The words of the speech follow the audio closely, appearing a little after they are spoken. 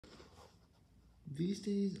These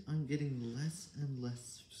days, I'm getting less and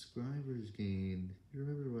less subscribers gained. You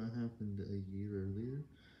remember what happened a year earlier?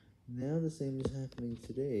 Now the same is happening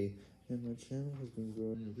today, and my channel has been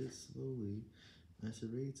growing a bit slowly, at a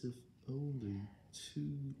rate of only 2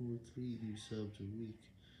 or 3 new subs a week,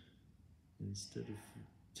 instead of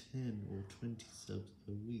 10 or 20 subs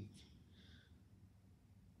a week,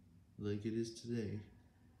 like it is today.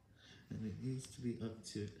 And it needs to be up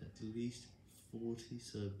to at least 40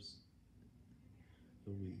 subs a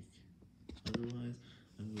week. Otherwise,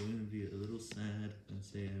 I'm going to be a little sad and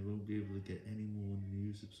say I won't be able to get any more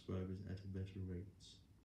new subscribers at a better rate.